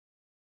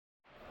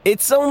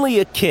It's only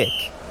a kick,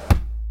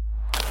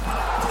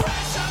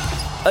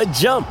 a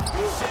jump,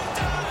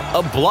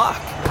 a block.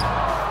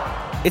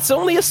 It's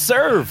only a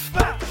serve.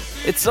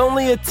 It's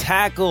only a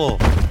tackle,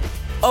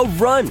 a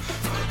run.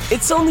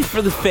 It's only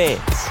for the fans.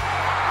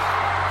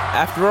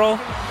 After all,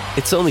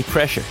 it's only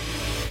pressure.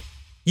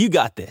 You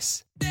got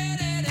this.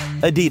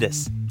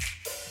 Adidas.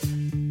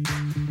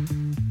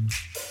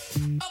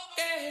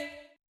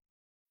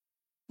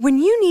 When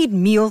you need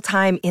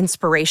mealtime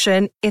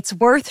inspiration, it's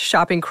worth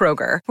shopping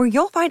Kroger, where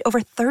you'll find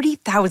over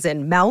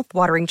 30,000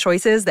 mouth-watering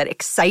choices that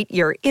excite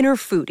your inner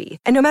foodie.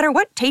 And no matter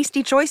what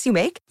tasty choice you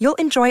make, you'll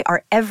enjoy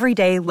our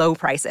everyday low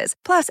prices,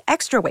 plus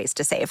extra ways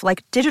to save,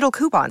 like digital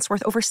coupons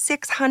worth over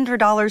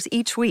 $600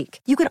 each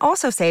week. You can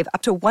also save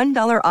up to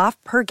 $1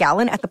 off per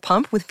gallon at the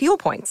pump with fuel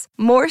points.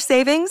 More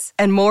savings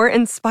and more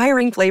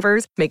inspiring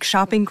flavors make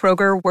shopping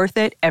Kroger worth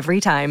it every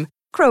time.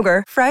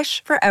 Kroger,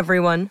 fresh for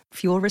everyone.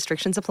 Fuel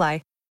restrictions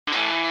apply.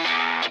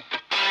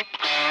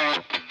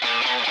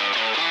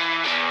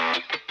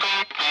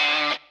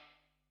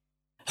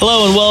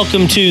 Hello and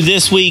welcome to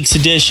this week's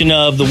edition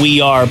of the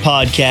We Are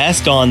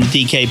podcast on the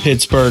DK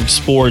Pittsburgh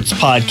Sports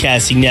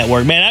Podcasting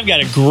Network. Man, I've got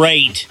a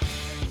great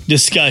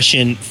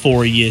discussion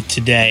for you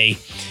today.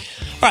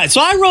 All right, so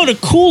I wrote a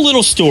cool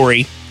little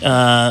story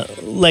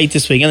late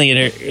this week. I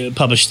think it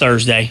published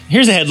Thursday.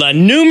 Here's the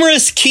headline.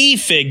 Numerous key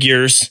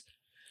figures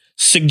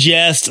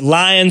suggest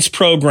Lions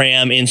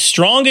program in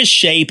strongest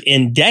shape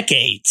in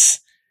decades.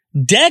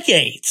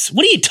 Decades?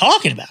 What are you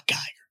talking about, guy?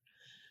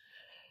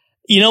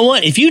 You know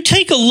what? If you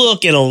take a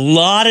look at a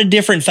lot of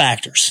different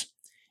factors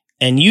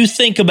and you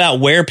think about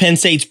where Penn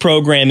State's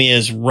program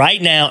is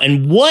right now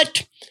and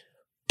what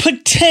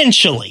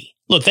potentially,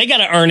 look, they got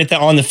to earn it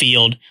on the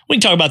field. We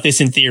can talk about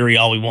this in theory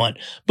all we want,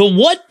 but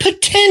what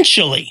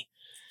potentially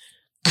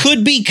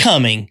could be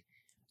coming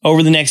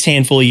over the next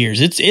handful of years?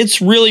 It's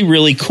really,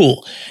 really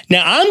cool.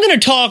 Now, I'm going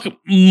to talk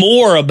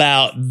more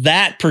about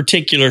that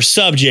particular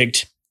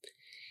subject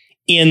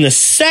in the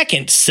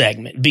second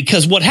segment,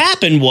 because what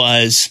happened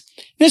was,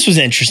 this was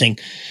interesting.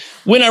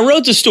 When I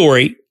wrote the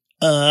story,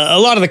 a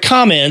lot of the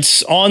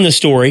comments on the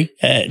story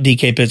at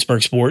DK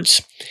Pittsburgh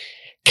Sports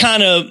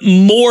kind of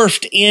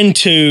morphed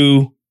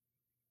into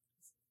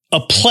a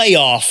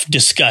playoff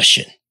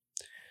discussion.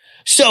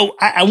 So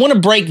I want to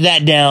break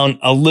that down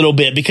a little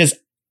bit, because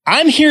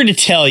I'm here to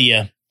tell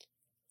you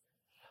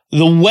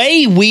the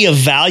way we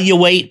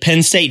evaluate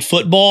Penn State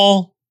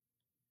football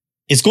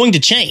is going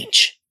to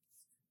change.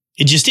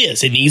 It just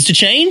is. It needs to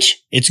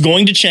change. It's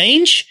going to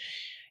change.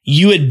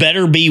 You had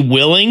better be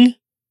willing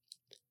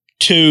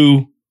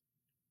to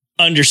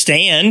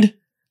understand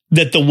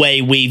that the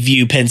way we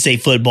view Penn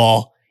State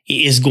football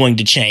is going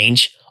to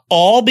change,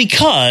 all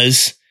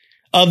because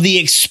of the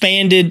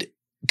expanded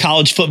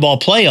college football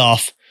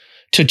playoff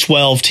to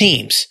 12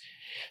 teams.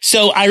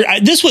 So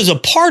this was a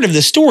part of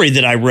the story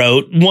that I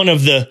wrote, one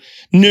of the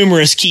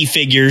numerous key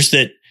figures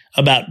that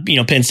about,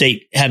 Penn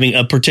State having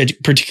a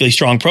particularly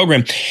strong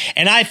program.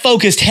 And I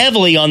focused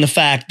heavily on the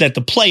fact that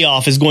the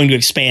playoff is going to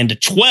expand to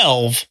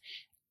 12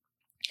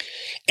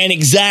 and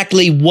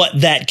exactly what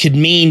that could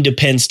mean to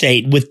Penn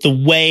State with the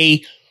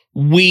way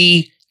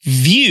we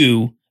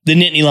view the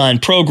Nittany Lion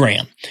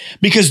program.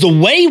 Because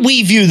the way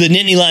we view the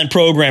Nittany Lion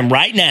program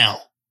right now,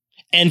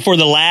 and for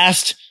the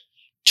last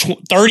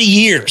 30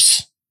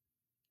 years,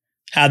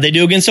 how'd they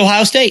do against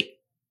Ohio State?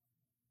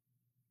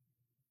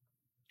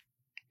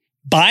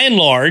 By and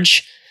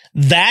large,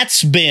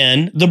 that's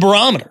been the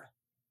barometer.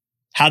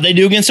 How'd they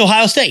do against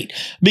Ohio State?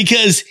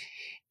 Because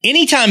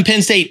anytime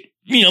Penn State,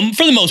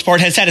 for the most part,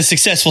 has had a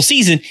successful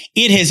season,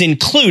 it has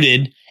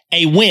included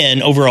a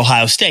win over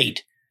Ohio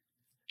State.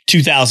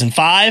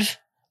 2005,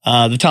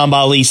 the Tamba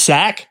Ali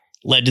sack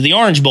led to the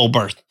Orange Bowl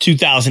berth.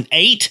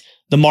 2008,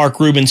 the Mark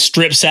Rubin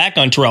strip sack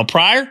on Terrell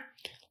Pryor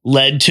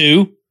led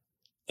to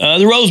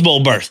the Rose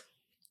Bowl berth.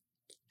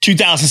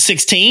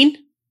 2016,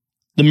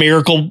 the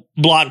miracle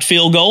blocked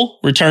field goal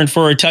returned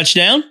for a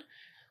touchdown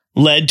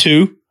led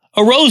to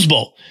a Rose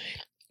Bowl.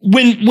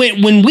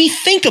 When we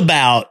think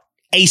about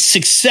a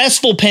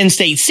successful Penn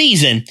State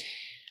season,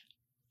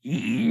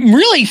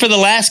 really for the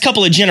last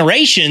couple of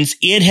generations,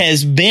 it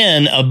has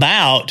been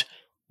about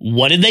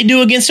what did they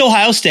do against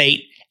Ohio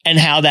State and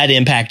how that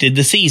impacted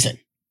the season.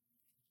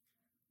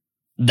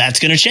 That's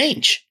going to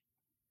change.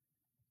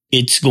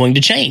 It's going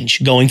to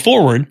change going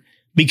forward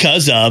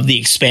because of the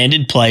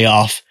expanded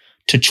playoff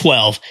to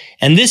 12.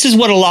 And this is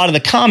what a lot of the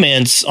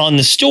comments on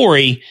the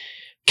story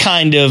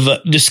kind of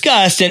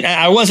discussed. And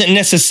I wasn't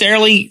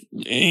necessarily,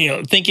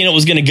 thinking it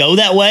was going to go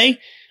that way.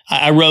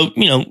 I wrote,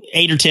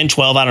 8 or 10,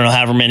 12, I don't know,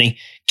 however many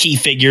key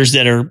figures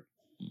that are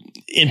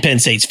in Penn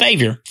State's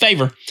favor.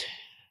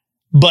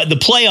 But the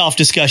playoff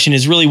discussion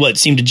is really what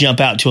seemed to jump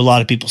out to a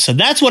lot of people. So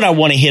that's what I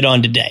want to hit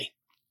on today.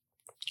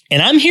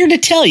 And I'm here to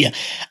tell you,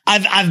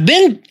 I've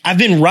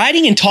been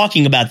writing and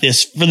talking about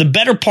this for the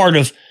better part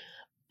of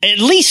at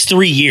least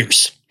 3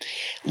 years.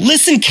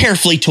 Listen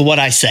carefully to what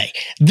I say.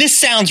 This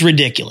sounds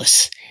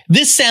ridiculous.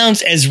 This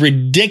sounds as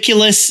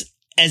ridiculous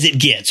as it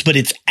gets, but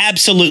it's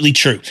absolutely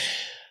true.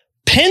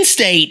 Penn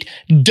State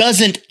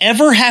doesn't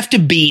ever have to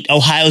beat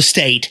Ohio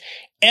State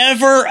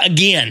ever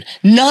again.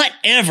 Not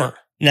ever.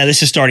 Now,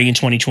 this is starting in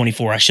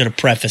 2024. I should have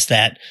prefaced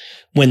that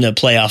when the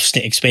playoff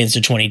expands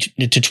to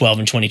 12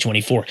 in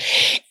 2024.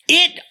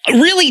 It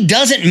really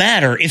doesn't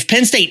matter if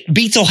Penn State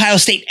beats Ohio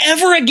State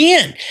ever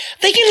again.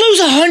 They can lose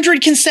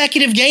 100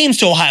 consecutive games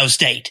to Ohio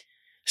State,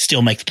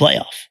 still make the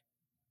playoff,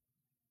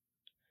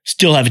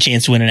 still have a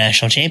chance to win a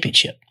national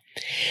championship.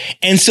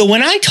 And so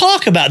when I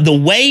talk about the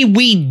way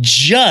we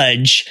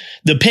judge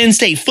the Penn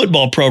State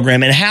football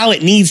program and how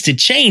it needs to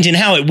change and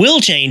how it will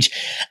change,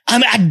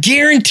 I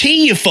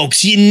guarantee you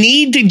folks, you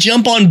need to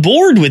jump on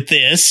board with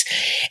this.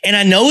 And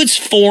I know it's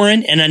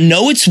foreign and I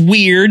know it's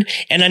weird.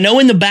 And I know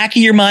in the back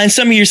of your mind,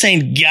 some of you are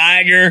saying,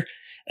 Geiger,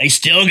 they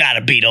still got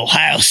to beat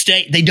Ohio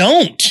State. They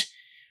don't.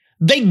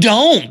 They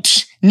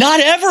don't. Not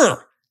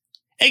ever.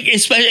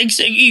 Especially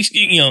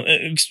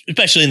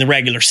in the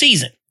regular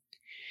season.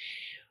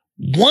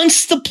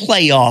 Once the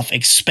playoff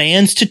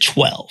expands to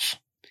 12,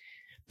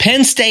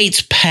 Penn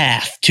State's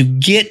path to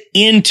get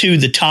into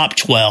the top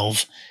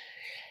 12,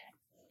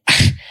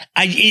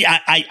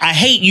 I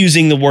hate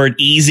using the word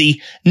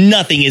easy.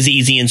 Nothing is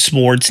easy in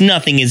sports.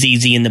 Nothing is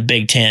easy in the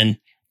Big Ten.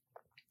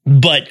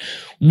 But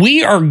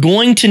we are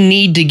going to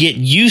need to get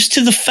used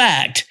to the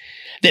fact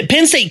that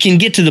Penn State can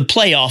get to the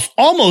playoff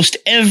almost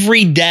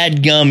every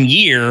dadgum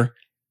year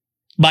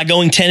by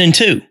going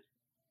 10-2.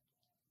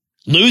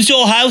 Lose to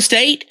Ohio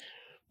State.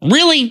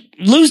 Really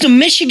lose to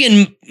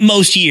Michigan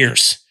most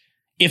years.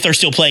 If they're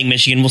still playing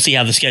Michigan, we'll see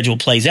how the schedule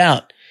plays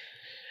out.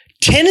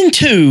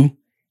 10-2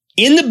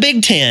 in the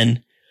Big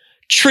Ten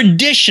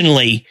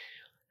traditionally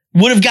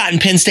would have gotten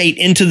Penn State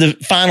into the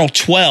final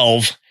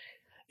 12,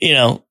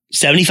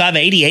 75,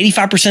 80,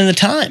 85% of the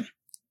time.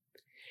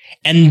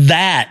 And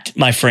that,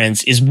 my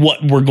friends, is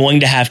what we're going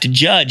to have to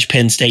judge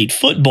Penn State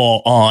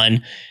football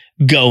on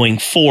going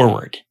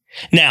forward.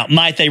 Now,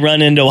 might they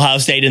run into Ohio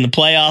State in the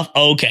playoff?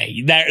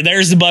 Okay,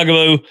 there's the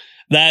bugaboo.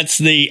 That's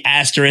the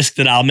asterisk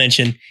that I'll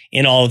mention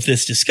in all of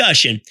this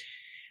discussion.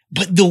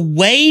 But the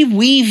way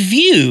we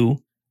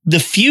view the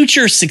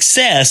future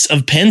success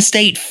of Penn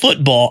State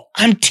football,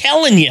 I'm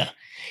telling you,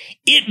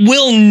 it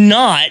will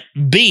not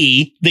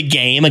be the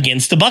game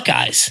against the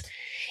Buckeyes.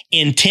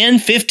 In 10,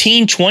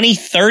 15, 20,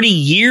 30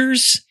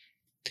 years,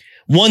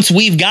 once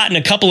we've gotten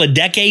a couple of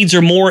decades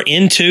or more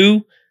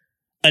into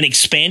an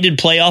expanded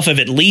playoff of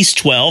at least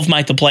 12.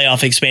 Might the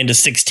playoff expand to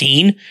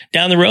 16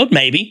 down the road?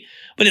 Maybe,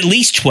 but at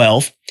least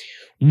 12.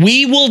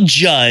 We will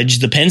judge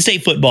the Penn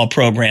State football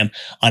program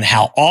on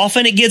how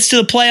often it gets to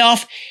the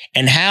playoff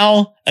and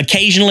how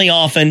occasionally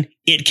often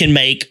it can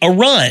make a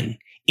run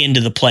into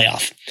the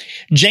playoff.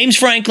 James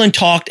Franklin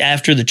talked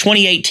after the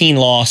 2018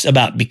 loss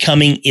about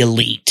becoming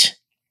elite.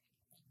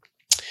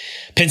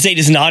 Penn State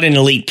is not an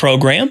elite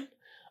program.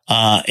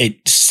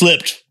 It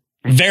slipped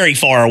very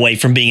far away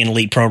from being an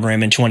elite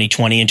program in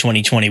 2020 and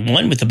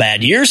 2021 with the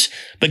bad years,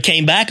 but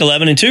came back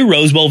 11-2,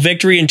 Rose Bowl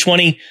victory in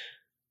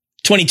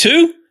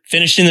 2022,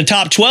 finished in the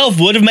top 12,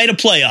 would have made a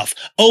playoff.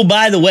 Oh,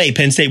 by the way,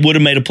 Penn State would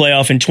have made a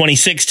playoff in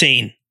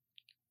 2016.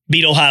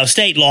 Beat Ohio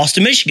State, lost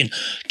to Michigan.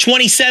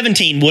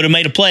 2017 would have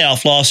made a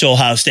playoff, lost to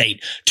Ohio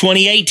State.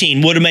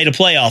 2018 would have made a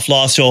playoff,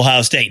 lost to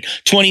Ohio State.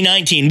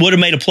 2019 would have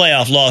made a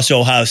playoff, lost to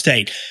Ohio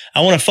State.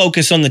 I want to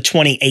focus on the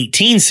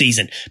 2018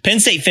 season.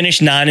 Penn State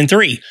finished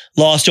 9-3,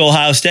 lost to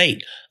Ohio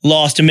State,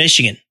 lost to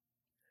Michigan.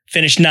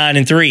 Finished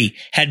 9-3,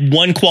 had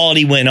one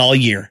quality win all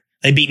year.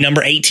 They beat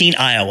number 18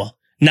 Iowa.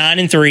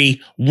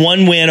 9-3,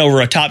 one win over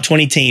a top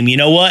 20 team. You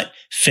know what?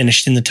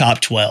 Finished in the top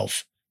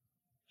 12.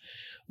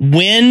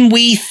 When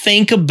we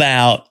think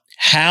about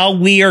how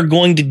we are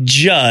going to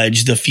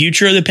judge the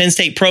future of the Penn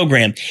State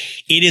program,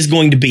 it is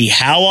going to be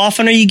how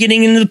often are you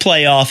getting into the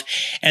playoff?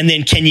 And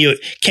then can you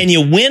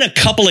win a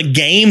couple of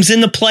games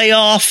in the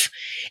playoff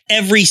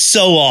every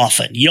so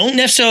often? You don't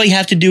necessarily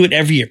have to do it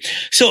every year.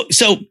 So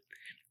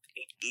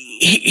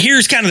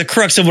here's kind of the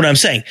crux of what I'm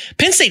saying.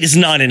 Penn State is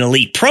not an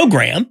elite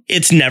program.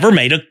 It's never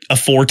made a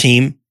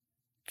 4-team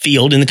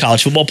field in the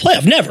college football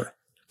playoff. Never.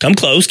 Came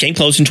close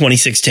in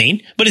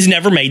 2016, but has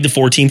never made the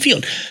 4-team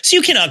field. So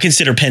you cannot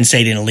consider Penn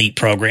State an elite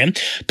program.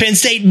 Penn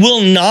State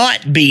will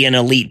not be an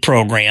elite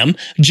program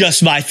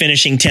just by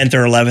finishing 10th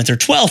or 11th or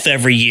 12th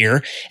every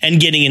year and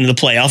getting into the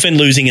playoff and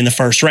losing in the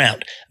first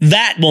round.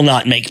 That will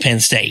not make Penn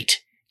State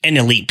an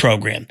elite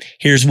program.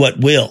 Here's what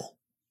will.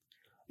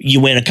 You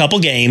win a couple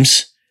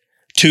games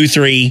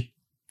 2-3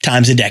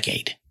 times a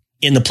decade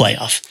in the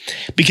playoff.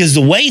 Because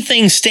the way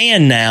things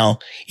stand now,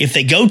 if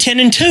they go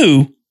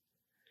 10-2,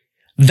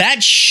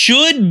 that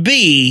should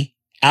be,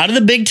 out of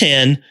the Big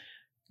Ten,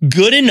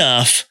 good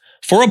enough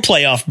for a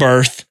playoff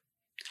berth,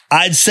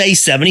 I'd say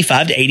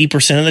 75 to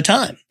 80% of the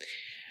time.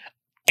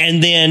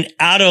 And then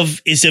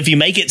if you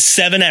make it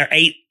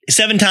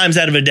 7 times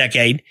out of a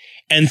decade,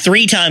 and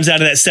 3 times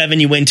out of that 7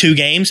 you win 2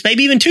 games,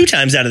 maybe even 2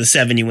 times out of the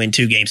 7 you win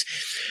 2 games.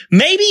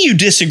 Maybe you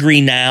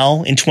disagree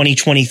now in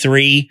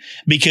 2023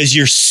 because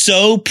you're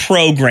so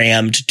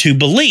programmed to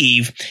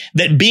believe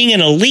that being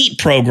an elite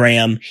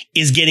program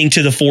is getting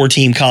to the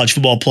 4-team college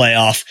football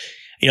playoff,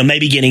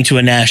 maybe getting to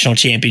a national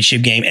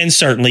championship game and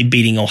certainly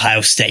beating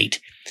Ohio State.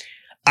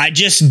 I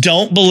just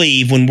don't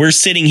believe when we're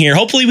sitting here.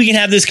 Hopefully we can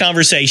have this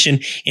conversation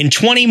in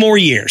 20 more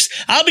years.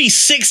 I'll be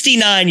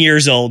 69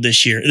 years old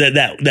this year.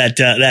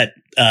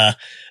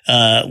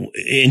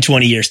 In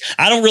 20 years.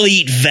 I don't really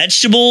eat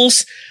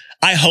vegetables.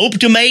 I hope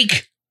to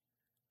make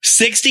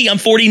 60. I'm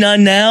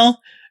 49 now.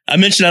 I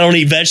mentioned I don't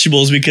eat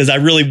vegetables because I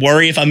really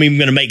worry if I'm even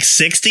going to make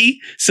 60.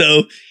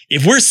 So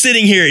if we're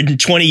sitting here in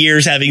 20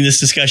 years having this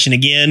discussion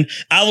again,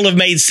 I will have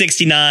made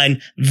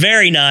 69.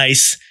 Very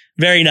nice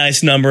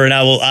number. And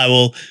I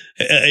will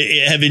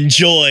have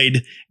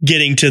enjoyed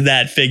getting to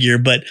that figure,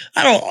 but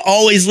I don't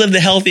always live the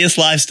healthiest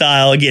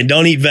lifestyle. Again,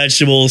 don't eat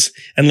vegetables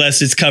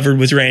unless it's covered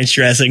with ranch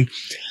dressing.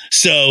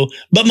 So,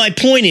 but my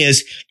point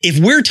is, if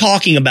we're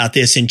talking about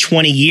this in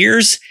 20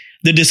 years,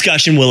 the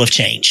discussion will have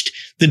changed.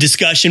 The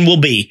discussion will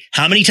be,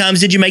 how many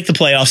times did you make the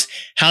playoffs?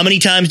 How many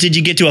times did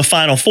you get to a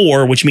Final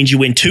Four, which means you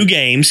win 2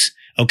 games?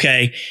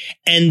 Okay.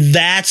 And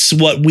that's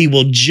what we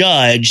will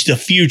judge the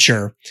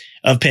future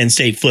of Penn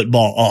State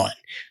football on.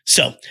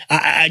 So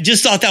I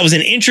just thought that was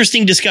an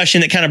interesting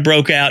discussion that kind of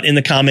broke out in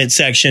the comment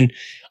section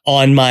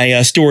on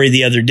my story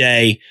the other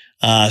day.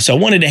 So I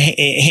wanted to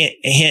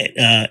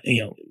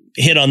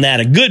hit on that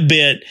a good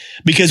bit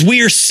because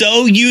we are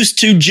so used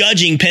to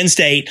judging Penn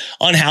State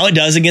on how it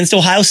does against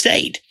Ohio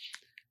State.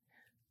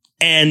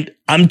 And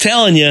I'm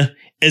telling you,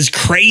 as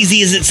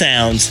crazy as it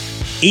sounds,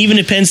 even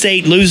if Penn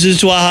State loses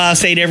to Ohio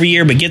State every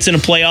year, but gets in a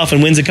playoff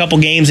and wins a couple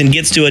games and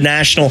gets to a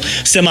national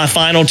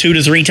semifinal 2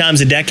 to 3 times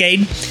a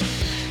decade,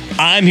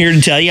 I'm here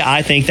to tell you,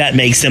 I think that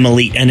makes them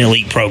an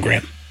elite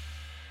program.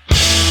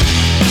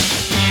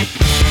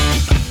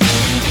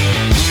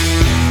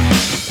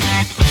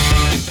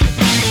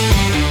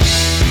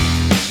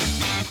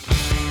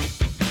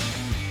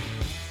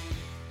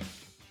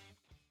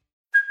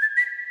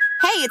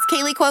 Hey, it's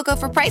Kaylee Cuoco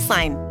for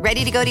Priceline.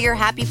 Ready to go to your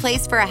happy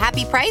place for a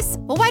happy price?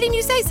 Well, why didn't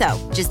you say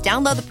so? Just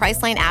download the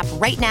Priceline app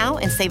right now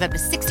and save up to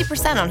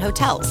 60% on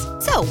hotels.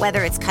 So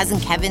whether it's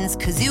Cousin Kevin's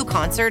Kazoo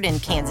Concert in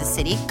Kansas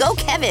City, go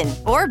Kevin,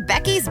 or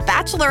Becky's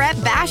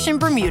Bachelorette Bash in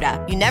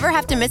Bermuda, you never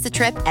have to miss a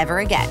trip ever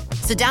again.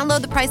 So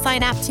download the Priceline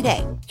app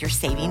today. Your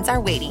savings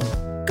are waiting.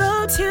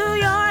 Go to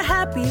your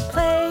happy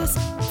place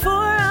for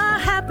a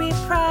happy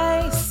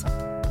price.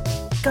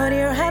 Go to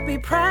your happy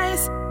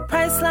price,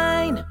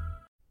 Priceline.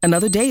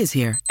 Another day is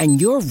here,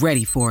 and you're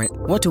ready for it.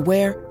 What to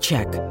wear?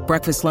 Check.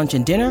 Breakfast, lunch,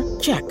 and dinner?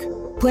 Check.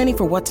 Planning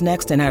for what's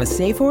next and how to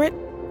save for it?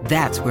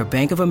 That's where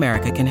Bank of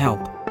America can help.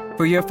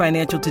 For your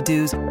financial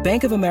to-dos,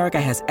 Bank of America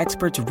has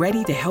experts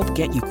ready to help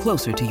get you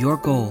closer to your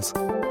goals.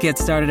 Get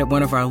started at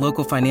one of our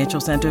local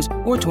financial centers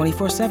or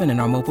 24/7 in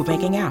our mobile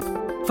banking app.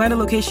 Find a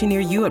location near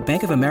you at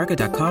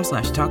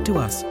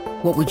bankofamerica.com/talktous.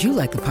 What would you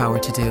like the power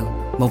to do?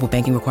 Mobile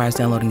banking requires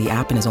downloading the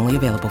app and is only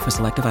available for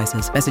select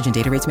devices. Message and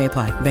data rates may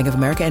apply. Bank of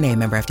America NA,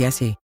 member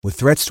FDIC. With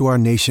threats to our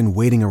nation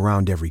waiting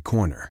around every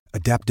corner,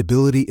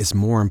 adaptability is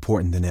more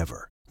important than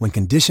ever. When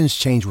conditions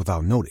change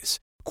without notice,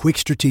 quick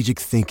strategic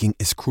thinking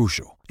is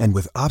crucial. And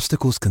with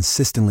obstacles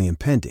consistently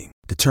impending,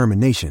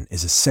 determination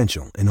is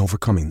essential in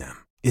overcoming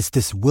them. It's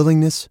this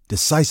willingness,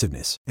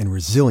 decisiveness, and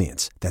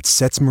resilience that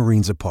sets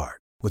Marines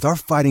apart. With our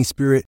fighting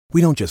spirit, we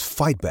don't just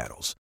fight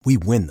battles, we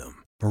win them.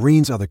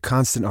 Marines are the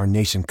constant our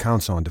nation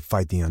counts on to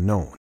fight the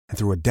unknown. And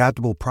through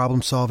adaptable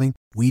problem solving,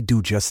 we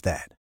do just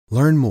that.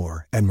 Learn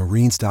more at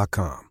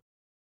Marines.com.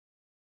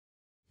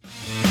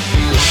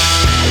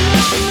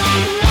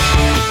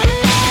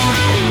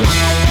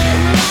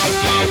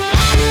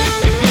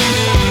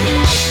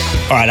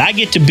 All right, I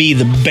get to be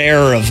the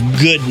bearer of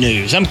good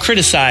news. I'm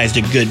criticized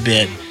a good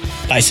bit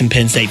by some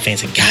Penn State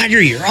fans. God,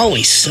 you're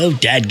always so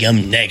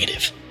dadgum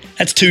negative.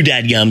 That's 2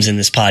 dadgums in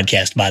this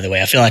podcast, by the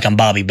way. I feel like I'm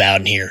Bobby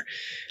Bowden here.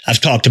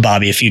 I've talked to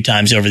Bobby a few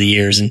times over the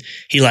years, and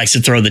he likes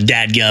to throw the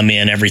dadgum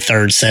in every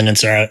third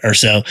sentence or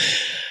so.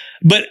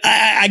 But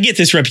I get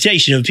this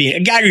reputation of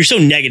being, God, you're so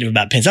negative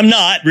about Penn State. I'm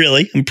not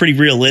really. I'm pretty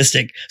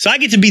realistic. So I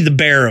get to be the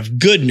bearer of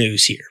good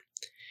news here.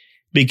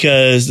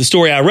 Because the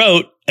story I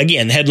wrote,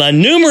 again, the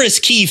headline, numerous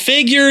key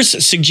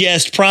figures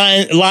suggest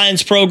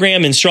Lions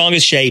program in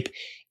strongest shape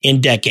in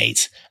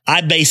decades.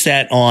 I base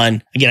that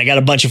on, again, I got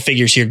a bunch of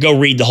figures here. Go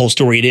read the whole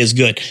story. It is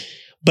good.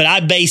 But I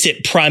base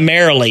it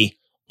primarily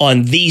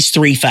on these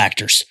 3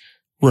 factors.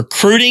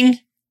 Recruiting,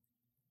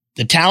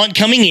 the talent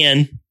coming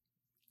in,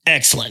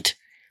 excellent.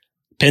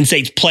 Penn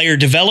State's player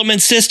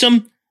development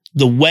system,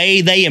 the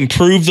way they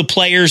improve the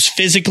players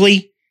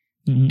physically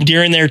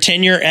during their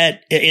tenure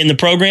in the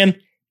program,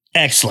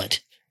 excellent.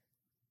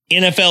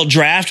 NFL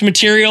draft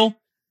material,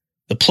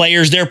 the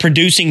players they're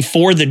producing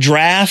for the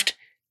draft,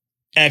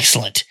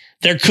 excellent.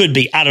 There could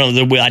be, I don't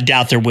know, I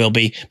doubt there will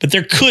be, but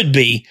there could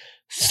be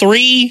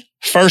 3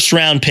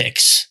 first-round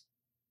picks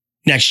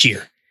next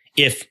year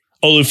if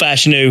Olu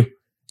Fashanu,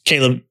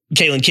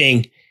 Kalen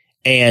King,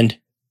 and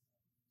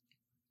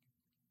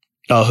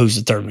who's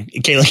the third one?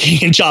 Kalen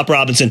King and Chop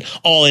Robinson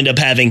all end up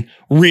having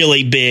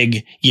really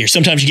big years.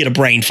 Sometimes you get a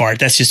brain fart.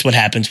 That's just what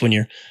happens when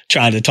you're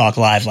trying to talk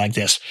live like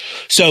this.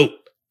 So,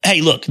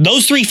 hey, look,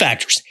 those 3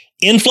 factors,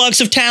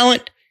 influx of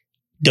talent,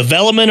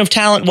 development of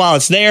talent while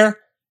it's there,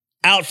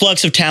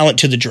 outflux of talent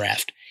to the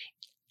draft.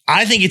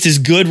 I think it's as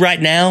good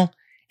right now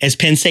as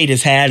Penn State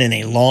has had in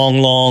a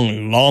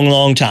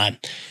long time.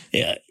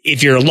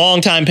 If you're a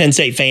longtime Penn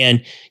State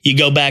fan, you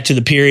go back to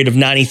the period of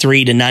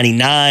 93 to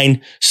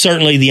 99,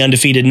 certainly the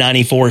undefeated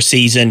 94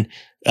 season.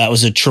 It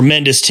was a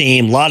tremendous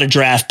team, a lot of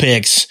draft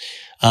picks,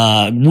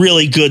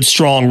 really good,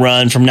 strong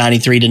run from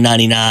 93 to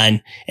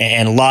 99,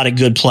 and a lot of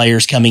good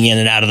players coming in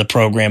and out of the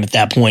program at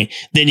that point.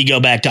 Then you go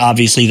back to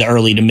obviously the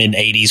early to mid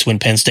 80s when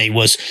Penn State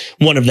was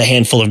one of the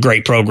handful of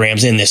great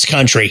programs in this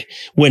country,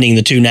 winning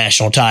the 2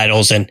 national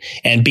titles and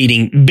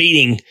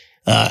beating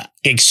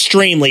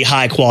extremely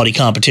high quality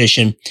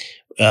competition,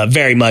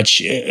 very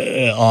much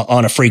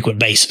on a frequent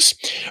basis.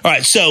 All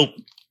right. So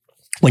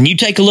when you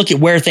take a look at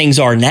where things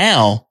are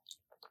now,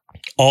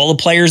 all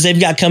the players they've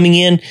got coming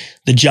in,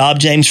 the job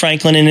James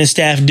Franklin and his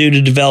staff do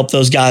to develop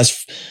those guys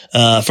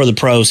for the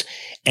pros,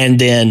 and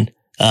then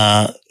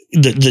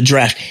the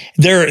draft.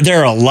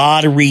 There are a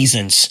lot of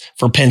reasons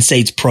for Penn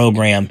State's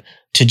program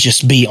to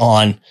just be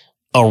on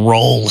a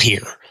roll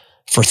here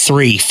for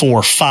 3,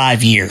 4,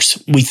 5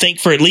 years. We think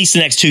for at least the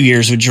next 2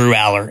 years with Drew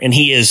Aller, and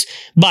he is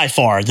by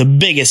far the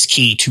biggest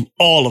key to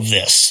all of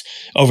this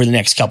over the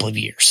next couple of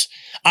years.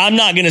 I'm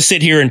not going to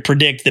sit here and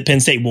predict that Penn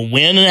State will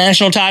win a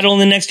national title in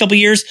the next couple of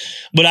years,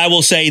 but I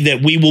will say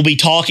that we will be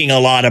talking a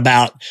lot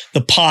about the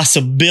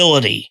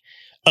possibility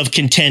of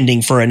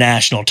contending for a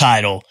national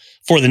title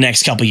for the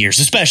next couple of years,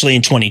 especially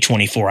in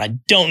 2024. I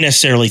don't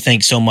necessarily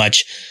think so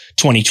much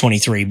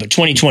 2023, but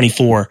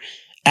 2024,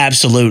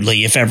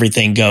 absolutely, if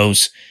everything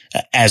goes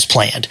as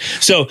planned.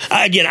 So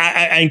again,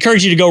 I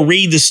encourage you to go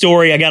read the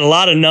story. I got a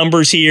lot of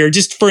numbers here.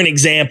 Just for an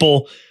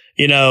example,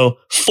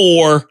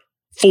 4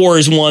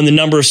 is one, the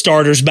number of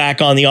starters back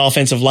on the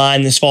offensive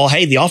line this fall.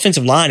 Hey, the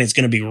offensive line is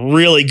going to be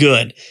really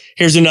good.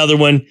 Here's another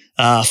one.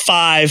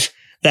 5.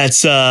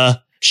 That's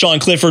Sean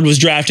Clifford was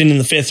drafted in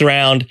the 5th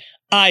round.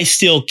 I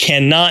still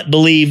cannot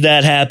believe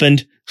that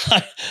happened.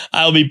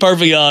 I'll be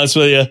perfectly honest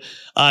with you.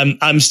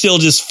 I'm still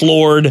just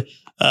floored.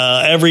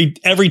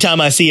 Every time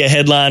I see a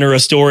headline or a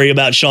story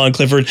about Sean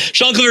Clifford.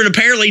 Sean Clifford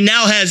apparently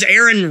now has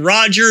Aaron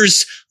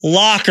Rodgers'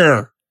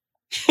 locker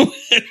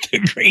with the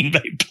Green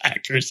Bay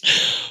Packers.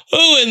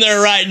 Who in their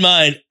right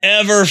mind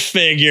ever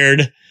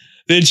figured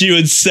that you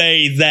would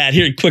say that?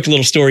 Here, a quick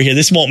little story here.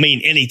 This won't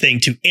mean anything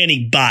to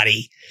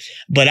anybody,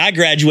 but I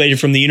graduated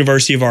from the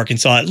University of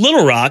Arkansas at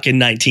Little Rock in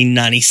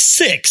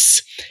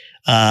 1996.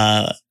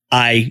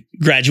 I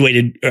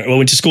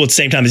went to school at the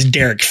same time as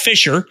Derek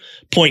Fisher,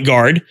 point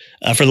guard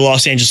for the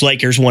Los Angeles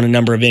Lakers, won a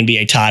number of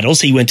NBA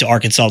titles. He went to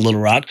Arkansas Little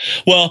Rock.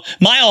 Well,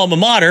 my alma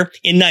mater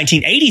in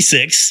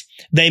 1986,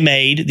 they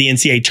made the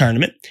NCAA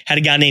tournament, had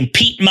a guy named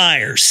Pete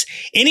Myers.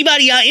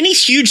 Anybody, any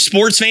huge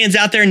sports fans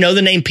out there know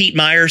the name Pete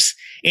Myers?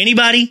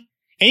 Anybody?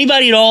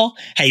 Anybody at all?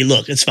 Hey,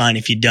 look, it's fine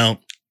if you don't.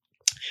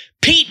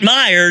 Pete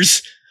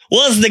Myers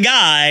was the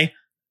guy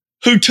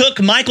who took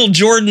Michael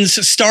Jordan's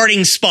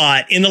starting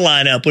spot in the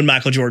lineup when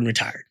Michael Jordan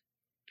retired.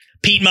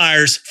 Pete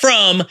Myers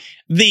from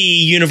the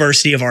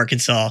University of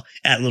Arkansas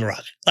at Little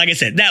Rock. Like I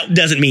said, that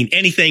doesn't mean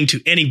anything to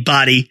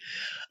anybody,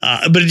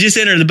 but it just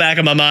entered the back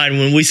of my mind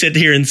when we sit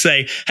here and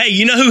say, hey,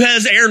 you know who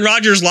has Aaron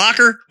Rodgers'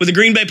 locker with the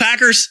Green Bay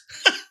Packers?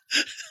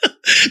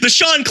 The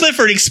Sean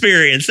Clifford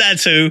experience.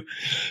 That's who.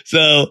 So,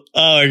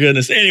 oh my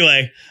goodness.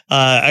 Anyway,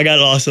 I got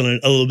lost on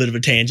a little bit of a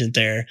tangent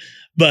there.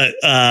 But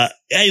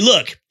hey,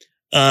 look,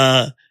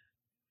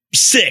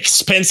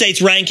 6, Penn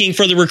State's ranking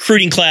for the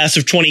recruiting class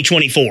of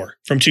 2024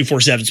 from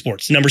 247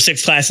 Sports. Number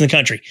 6 class in the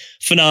country.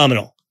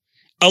 Phenomenal.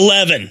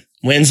 11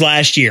 wins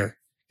last year,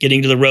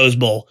 getting to the Rose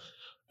Bowl.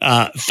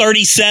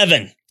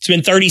 37. It's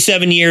been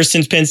 37 years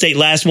since Penn State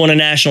last won a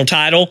national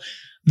title.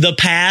 The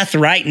path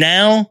right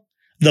now,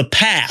 the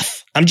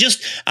path. I'm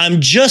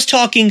just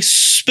talking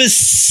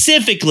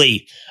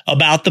specifically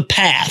about the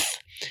path,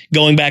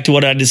 going back to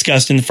what I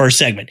discussed in the first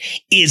segment,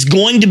 is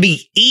going to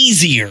be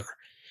easier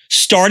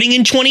starting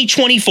in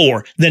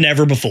 2024 than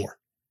ever before.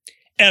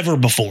 Ever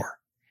before.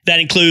 That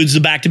includes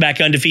the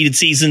back-to-back undefeated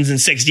seasons in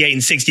 68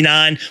 and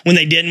 69 when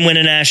they didn't win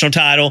a national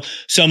title.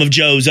 Some of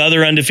Joe's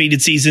other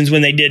undefeated seasons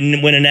when they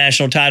didn't win a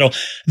national title.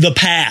 The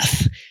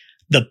path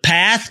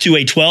to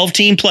a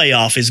 12-team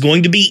playoff is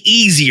going to be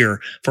easier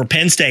for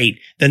Penn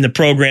State than the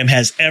program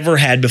has ever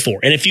had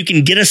before. And if you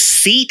can get a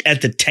seat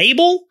at the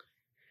table,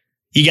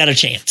 you got a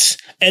chance.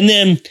 And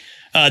then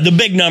the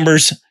big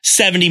numbers,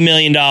 $70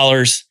 million,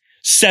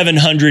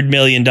 $700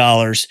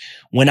 million.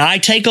 When I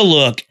take a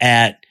look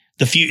at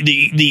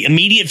the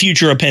immediate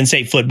future of Penn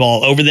State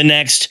football over the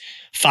next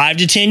 5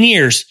 to 10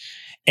 years,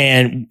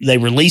 and they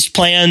released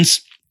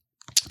plans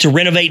to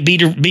renovate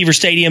Beaver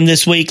Stadium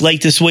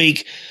late this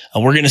week.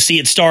 We're going to see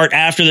it start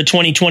after the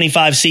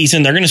 2025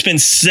 season. They're going to spend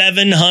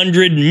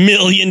 $700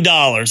 million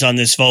on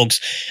this, folks.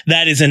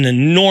 That is an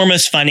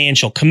enormous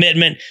financial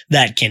commitment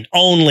that can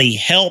only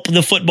help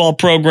the football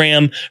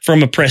program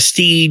from a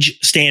prestige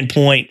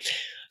standpoint.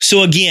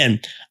 So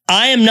again,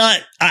 I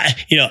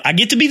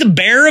get to be the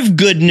bearer of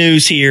good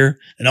news here.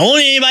 And I don't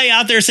want anybody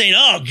out there saying,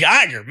 oh,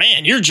 Geiger,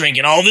 man, you're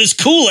drinking all this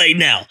Kool-Aid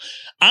now.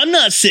 I'm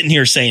not sitting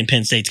here saying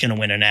Penn State's going to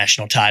win a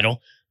national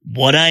title,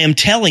 What I am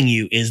telling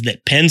you is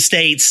that Penn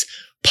State's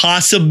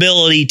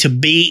possibility to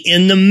be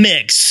in the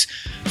mix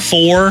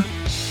for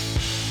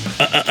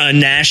a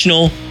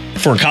national,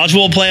 for a college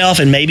football playoff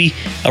and maybe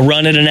a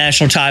run at a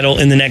national title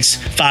in the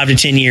next 5 to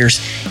 10 years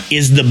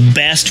is the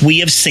best we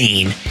have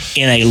seen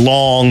in a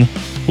long,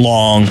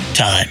 long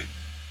time.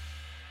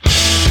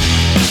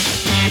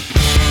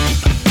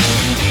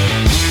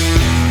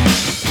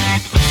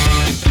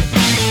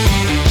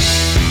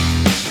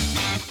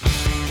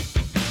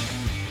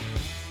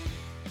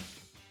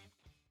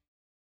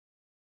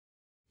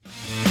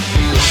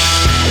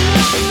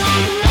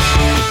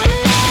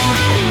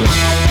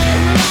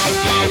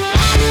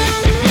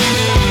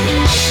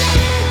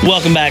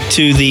 Welcome back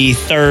to the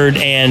third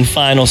and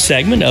final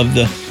segment of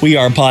the We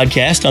Are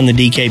podcast on the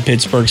DK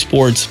Pittsburgh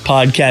Sports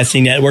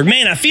Podcasting Network.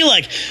 Man, I feel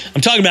like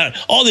I'm talking about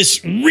all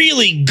this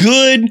really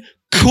good,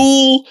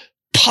 cool,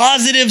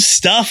 positive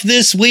stuff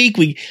this week.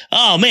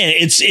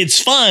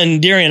 It's fun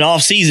during an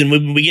off season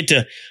when we get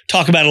to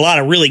talk about a lot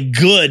of really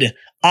good,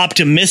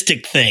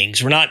 optimistic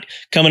things. We're not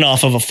coming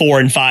off of a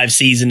 4-5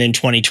 season in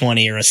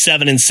 2020 or a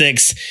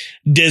 7-6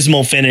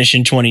 dismal finish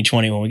in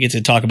 2021. We get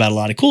to talk about a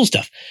lot of cool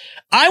stuff.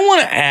 I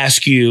want to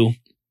ask you,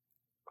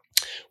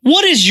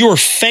 what is your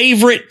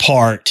favorite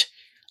part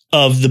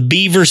of the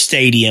Beaver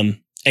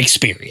Stadium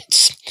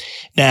experience?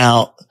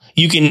 Now,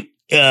 you can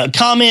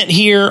comment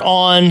here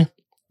on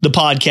the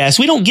podcast.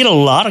 We don't get a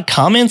lot of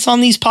comments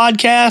on these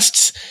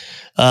podcasts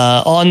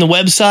on the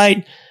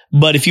website,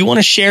 but if you want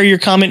to share your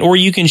comment, or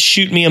you can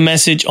shoot me a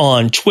message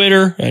on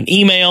Twitter, an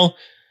email,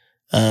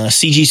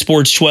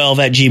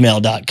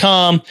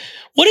 cgsports12@gmail.com.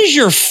 What is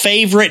your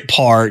favorite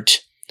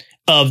part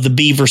of the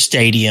Beaver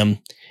Stadium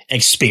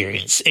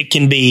experience? It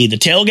can be the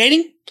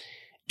tailgating.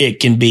 It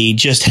can be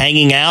just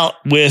hanging out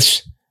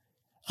with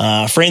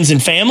friends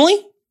and family.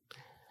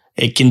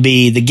 It can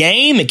be the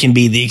game. It can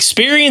be the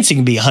experience. It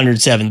can be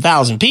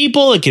 107,000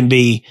 people. It can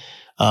be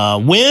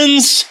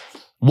wins,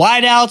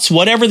 whiteouts,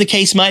 whatever the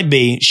case might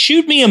be.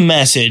 Shoot me a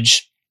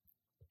message.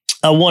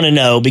 I want to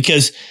know,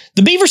 because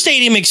the Beaver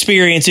Stadium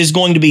experience is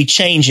going to be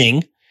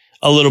changing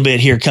a little bit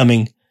here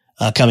coming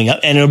up,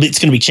 and it's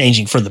going to be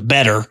changing for the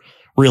better,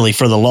 really,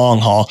 for the long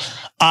haul.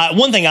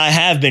 One thing I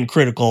have been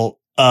critical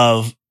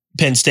of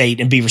Penn State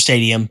and Beaver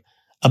Stadium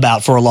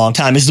about for a long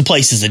time is the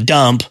place is a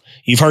dump.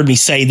 You've heard me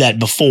say that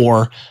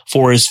before.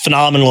 For as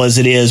phenomenal as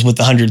it is with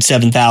the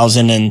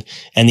 107,000 and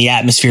the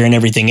atmosphere and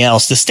everything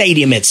else, the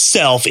stadium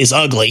itself is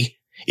ugly.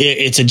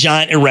 It's a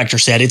giant erector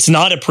set. It's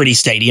not a pretty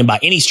stadium by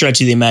any stretch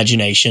of the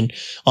imagination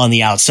on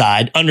the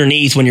outside.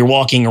 Underneath, when you're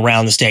walking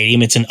around the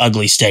stadium, it's an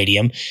ugly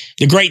stadium.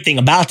 The great thing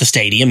about the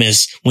stadium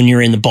is when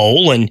you're in the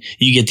bowl and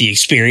you get the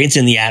experience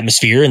and the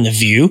atmosphere and the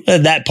view,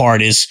 that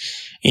part is,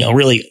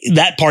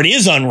 that part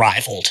is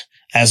unrivaled,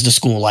 as the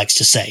school likes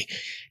to say.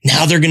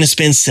 Now they're going to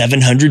spend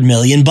 $700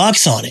 million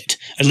on it,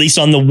 at least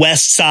on the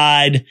west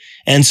side,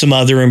 and some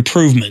other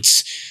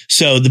improvements.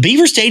 So the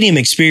Beaver Stadium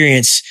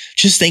experience,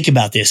 just think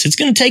about this. It's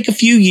going to take a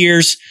few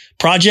years.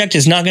 Project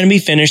is not going to be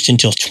finished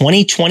until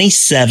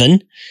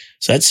 2027.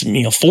 So that's,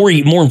 more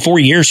than 4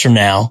 years from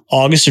now,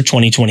 August of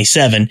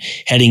 2027,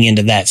 heading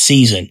into that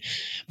season.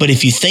 But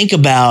if you think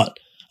about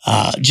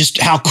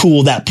just how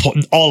cool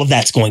all of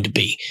that's going to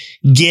be,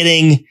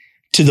 getting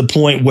to the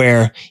point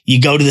where you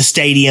go to the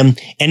stadium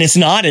and it's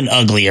not an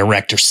ugly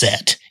erector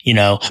set.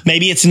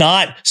 Maybe it's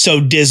not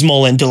so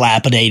dismal and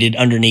dilapidated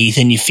underneath,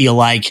 and you feel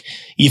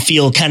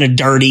kind of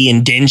dirty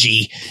and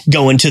dingy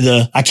going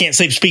to I can't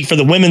speak for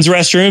the women's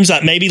restrooms.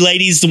 Maybe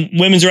ladies, the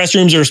women's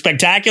restrooms are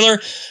spectacular,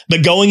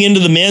 but going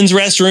into the men's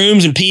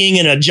restrooms and peeing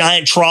in a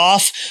giant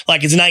trough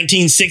like it's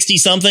 1960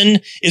 something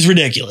is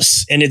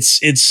ridiculous. And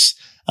it's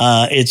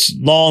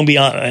long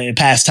beyond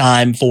past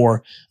time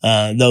for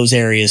those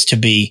areas to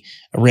be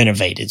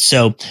renovated.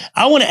 So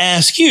I want to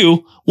ask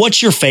you,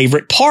 what's your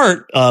favorite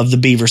part of the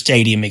Beaver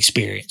Stadium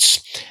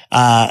experience?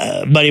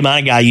 A buddy of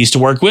mine, a guy I used to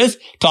work with,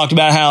 talked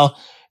about how,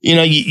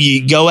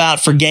 you go out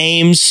for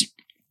games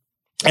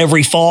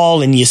every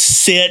fall and you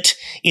sit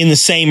in the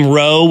same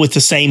row with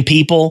the same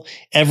people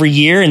every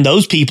year. And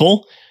those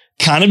people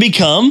kind of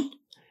become,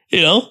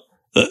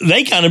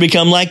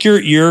 like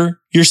your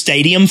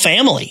stadium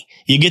family.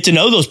 You get to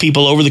know those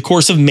people over the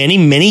course of many,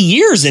 many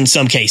years in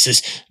some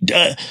cases,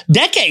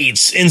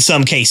 decades in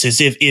some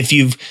cases, if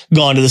you've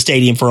gone to the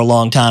stadium for a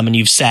long time and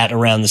you've sat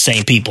around the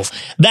same people.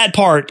 That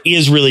part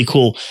is really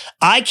cool.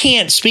 I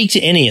can't speak to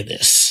any of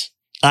this.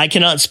 I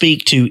cannot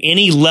speak to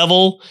any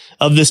level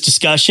of this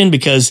discussion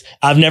because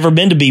I've never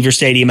been to Beaver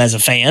Stadium as a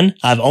fan.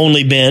 I've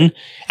only been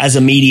as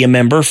a media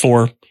member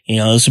for,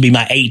 this will be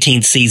my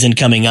 18th season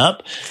coming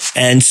up.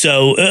 And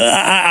so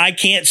I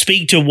can't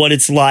speak to what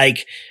it's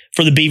like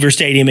for the Beaver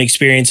Stadium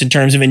experience in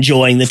terms of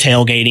enjoying the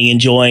tailgating,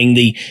 enjoying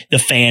the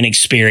fan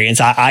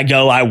experience.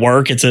 I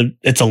work. It's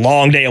a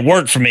long day of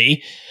work for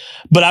me,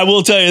 but I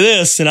will tell you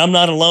this, and I'm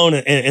not alone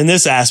in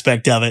this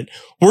aspect of it.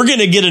 We're going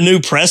to get a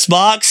new press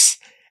box,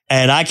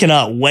 and I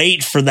cannot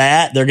wait for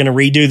that. They're going to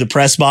redo the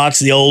press box,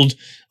 the old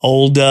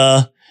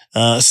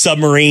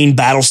submarine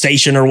battle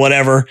station or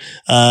whatever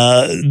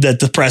that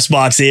the press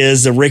box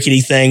is, the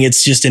rickety thing.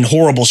 It's just in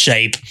horrible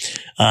shape.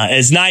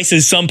 As nice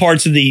as some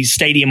parts of the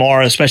stadium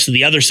are, especially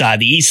the other side,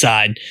 the east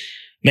side,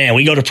 man,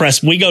 we go to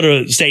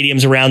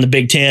stadiums around the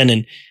Big Ten,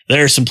 and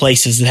there are some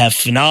places that have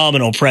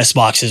phenomenal press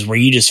boxes where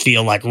you just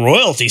feel like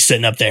royalty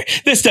sitting up there.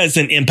 This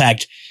doesn't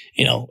impact,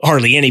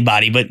 hardly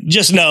anybody, but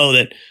just know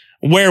that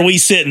where we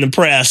sit in the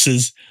press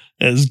is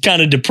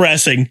kind of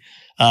depressing.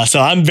 So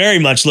I'm very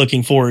much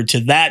looking forward to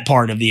that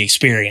part of the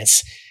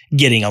experience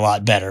getting a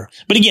lot better.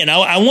 But again,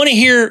 I want to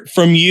hear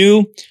from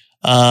you.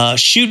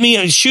 Shoot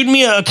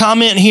me a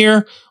comment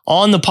here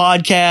on the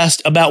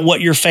podcast about what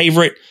your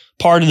favorite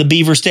part of the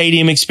Beaver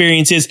Stadium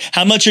experience is.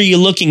 How much are you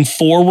looking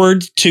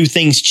forward to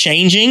things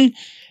changing?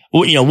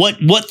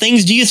 What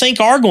things do you think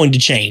are going to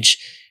change?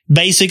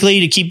 Basically,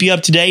 to keep you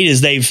up to date,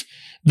 is they've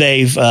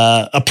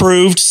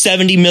approved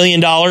 $70 million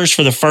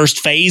for the first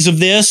phase of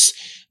this.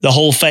 The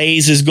whole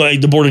phase is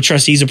going, the Board of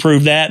Trustees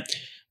approved that.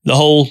 The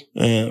whole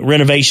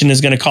renovation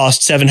is going to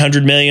cost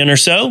 $700 million or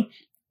so.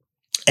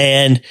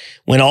 And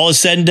when all is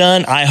said and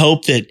done, I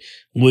hope that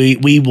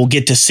we will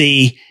get to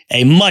see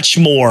a much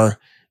more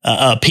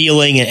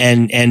appealing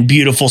and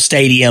beautiful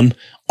stadium,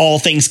 all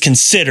things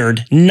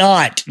considered,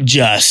 not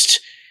just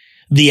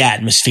the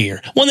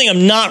atmosphere. One thing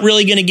I'm not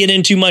really going to get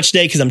into much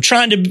today, because I'm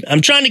trying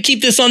to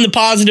keep this on the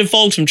positive,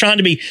 folks. I'm trying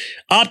to be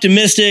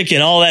optimistic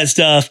and all that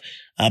stuff.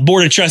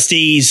 Board of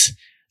Trustees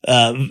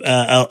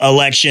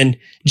election.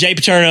 Jay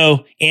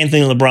Paterno,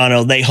 Anthony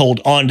Lebrano, they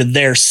hold on to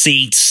their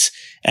seats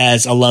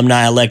as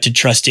alumni elected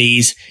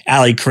trustees.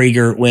 Allie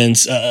Krieger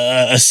wins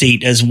a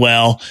seat as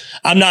well.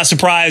 I'm not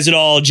surprised at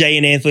all. Jay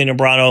and Anthony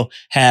Lebrano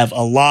have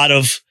a lot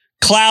of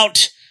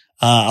clout,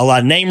 a lot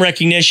of name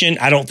recognition.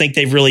 I don't think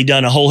they've really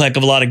done a whole heck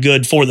of a lot of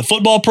good for the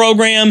football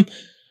program.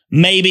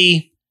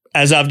 Maybe,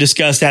 as I've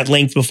discussed at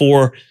length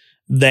before,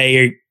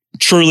 they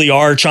truly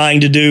are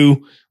trying to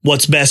do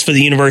what's best for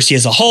the university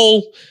as a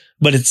whole.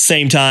 But at the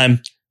same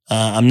time,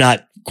 I'm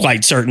not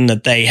quite certain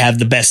that they have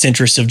the best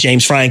interests of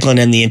James Franklin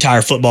and the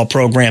entire football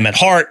program at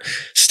heart.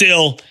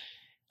 Still,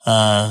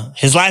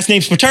 his last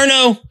name's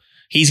Paterno.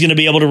 He's going to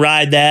be able to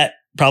ride that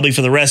probably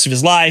for the rest of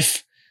his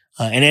life.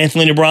 And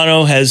Anthony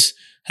Lebrano has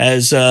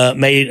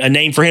made a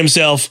name for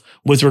himself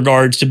with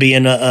regards to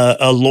being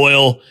a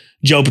loyal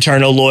Joe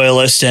Paterno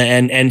loyalist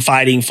and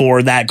fighting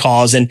for that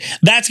cause. And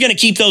that's going to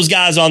keep those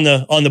guys on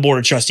the Board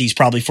of Trustees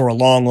probably for a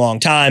long, long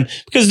time,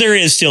 because there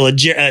is still a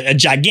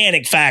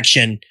gigantic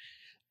faction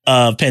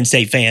of Penn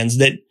State fans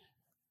that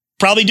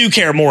probably do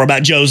care more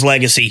about Joe's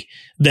legacy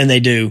than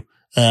they do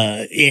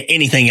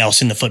anything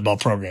else in the football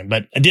program.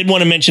 But I did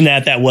want to mention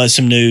that was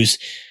some news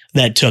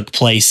that took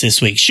place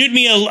this week. Shoot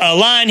me a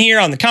line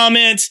here on the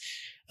comments,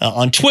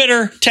 on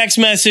Twitter, text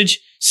message,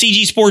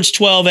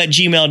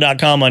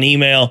 cgsports12@gmail.com on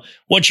email.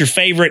 What's your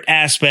favorite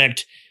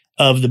aspect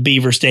of the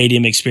Beaver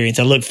Stadium experience?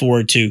 I look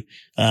forward to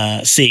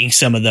seeing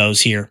some of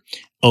those here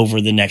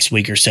over the next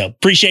week or so.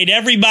 Appreciate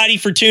everybody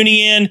for tuning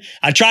in.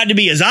 I tried to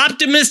be as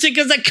optimistic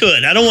as I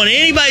could. I don't want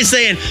anybody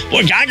saying,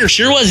 boy, Geiger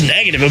sure was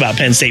negative about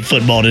Penn State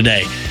football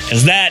today,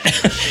 because that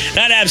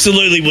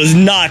absolutely was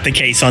not the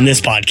case on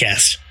this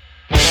podcast.